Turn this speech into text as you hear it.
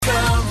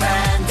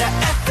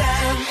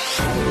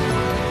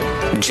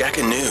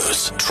Jacka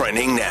News.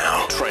 Trending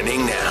now.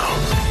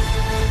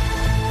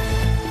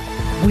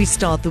 We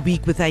start the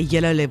week with a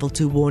yellow level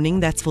 2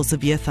 warning. That's for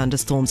severe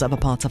thunderstorms over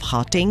parts of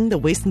Gauteng, the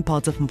western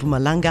parts of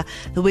Mpumalanga,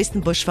 the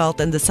western Bushveld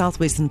and the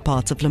southwestern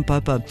parts of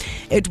Limpopo.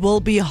 It will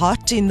be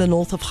hot in the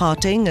north of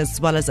Gauteng as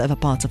well as over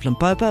parts of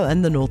Limpopo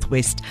and the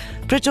northwest.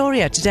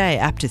 Pretoria today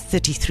up to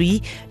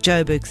 33,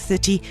 Joburg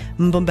 30,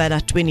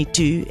 Mbombela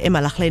 22,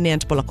 Emalakhleni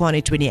and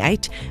Polokwane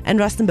 28 and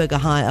Rustenburg a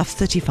high of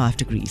 35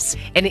 degrees.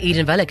 In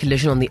Edenville, a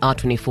collision on the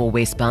R24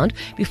 westbound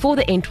before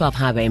the N12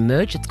 highway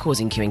merge, it's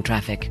causing queuing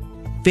traffic.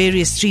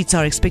 Various streets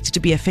are expected to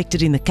be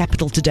affected in the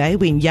capital today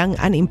when young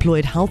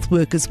unemployed health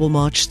workers will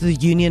march to the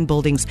union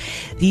buildings.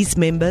 These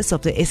members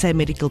of the SA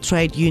Medical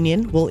Trade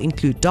Union will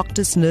include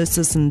doctors,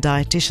 nurses and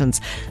dietitians.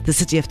 The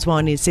city of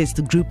Tshwane says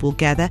the group will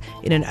gather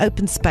in an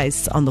open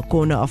space on the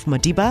corner of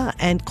Madiba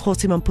and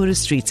Kosimampura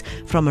streets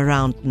from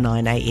around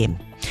 9 a.m.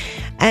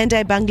 And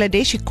a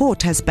Bangladeshi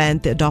court has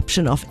banned the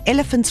adoption of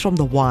elephants from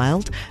the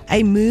wild,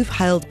 a move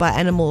hailed by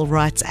animal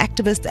rights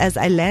activists as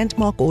a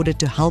landmark order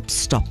to help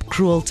stop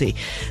cruelty.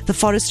 The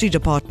forestry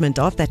department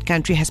of that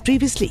country has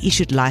previously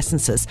issued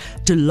licenses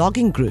to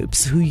logging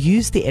groups who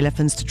use the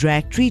elephants to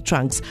drag tree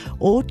trunks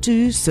or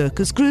to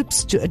circus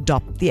groups to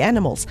adopt the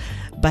animals.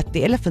 But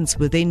the elephants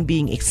were then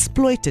being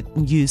exploited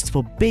and used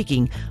for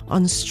begging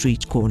on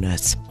street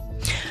corners.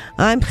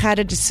 I'm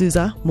Khada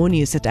D'Souza, more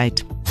news at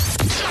 8.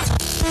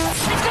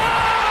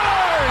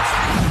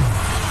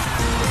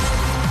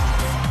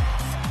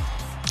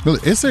 Well,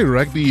 SA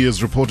Rugby is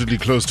reportedly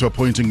close to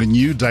appointing a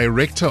new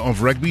director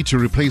of rugby to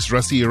replace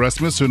Rassie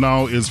Erasmus, who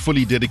now is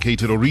fully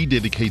dedicated or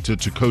rededicated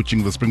to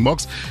coaching the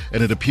Springboks.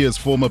 And it appears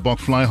former Bok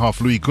fly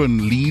half Louis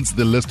Kuhn leads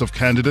the list of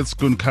candidates.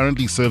 Kuhn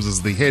currently serves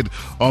as the head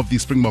of the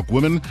Springbok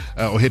women,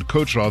 or head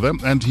coach rather,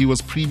 and he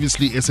was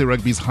previously SA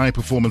Rugby's high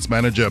performance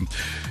manager.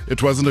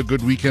 It wasn't a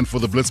good weekend for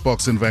the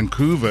Blitzboks in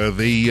Vancouver.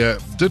 They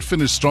did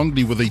finish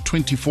strongly with a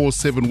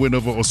 24-7 win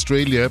over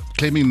Australia,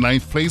 claiming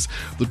 9th place.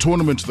 The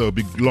tournament, though,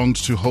 belonged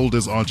to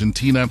holders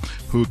Argentina,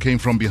 who came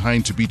from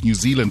behind to beat New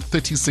Zealand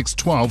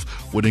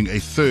 36-12, winning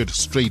a third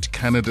straight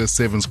Canada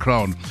Sevens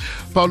crown.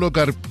 Paolo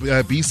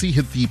Garbisi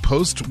hit the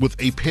post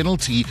with a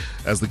penalty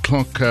as the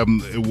clock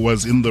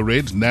was in the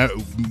red,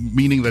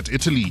 meaning that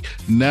Italy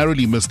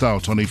narrowly missed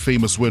out on a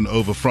famous win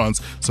over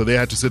France, so they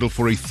had to settle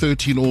for a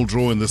 13-all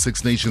draw in the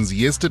Six Nations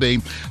yesterday.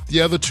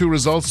 The other two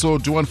results saw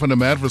Duan van der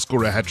Merwe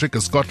score a hat-trick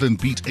as Scotland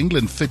beat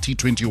England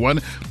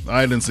 30-21.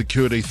 Ireland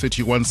secured a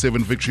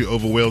 31-7 victory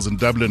over Wales in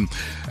Dublin.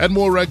 And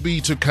more rugby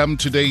to come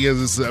today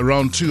as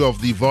round 2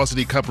 of the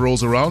Varsity Cup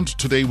rolls around.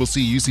 Today we'll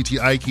see UCT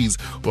Ikes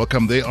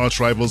welcome their arch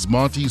rivals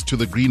Marties to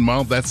the Green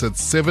Mile. That's at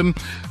 7.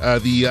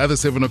 The other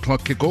 7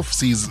 o'clock kickoff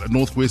sees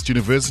Northwest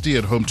University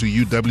at home to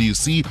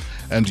UWC,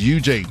 and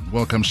UJ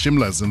welcome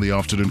Shimlas in the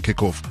afternoon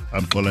kickoff.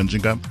 I'm Kola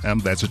Njinga,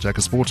 and that's your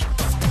Jacka Sport.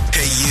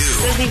 Hey you.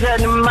 This is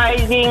an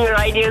amazing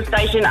radio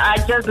station. I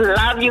just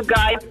love you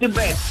guys the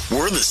best.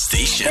 We're the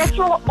station This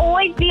will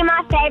always be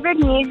my favorite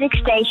music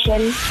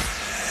station.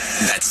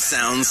 that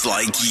sounds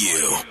like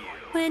you.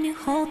 When you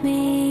hold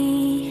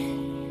me,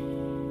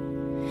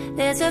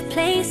 there's a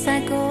place I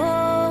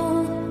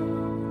go.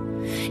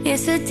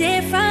 It's a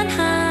different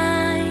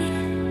high.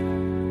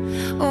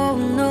 Oh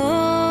no.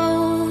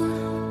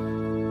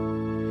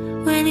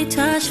 When you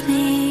touch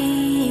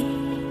me,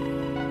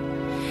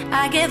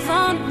 I get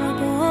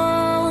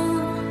vulnerable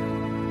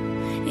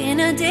in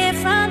a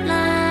different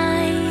light.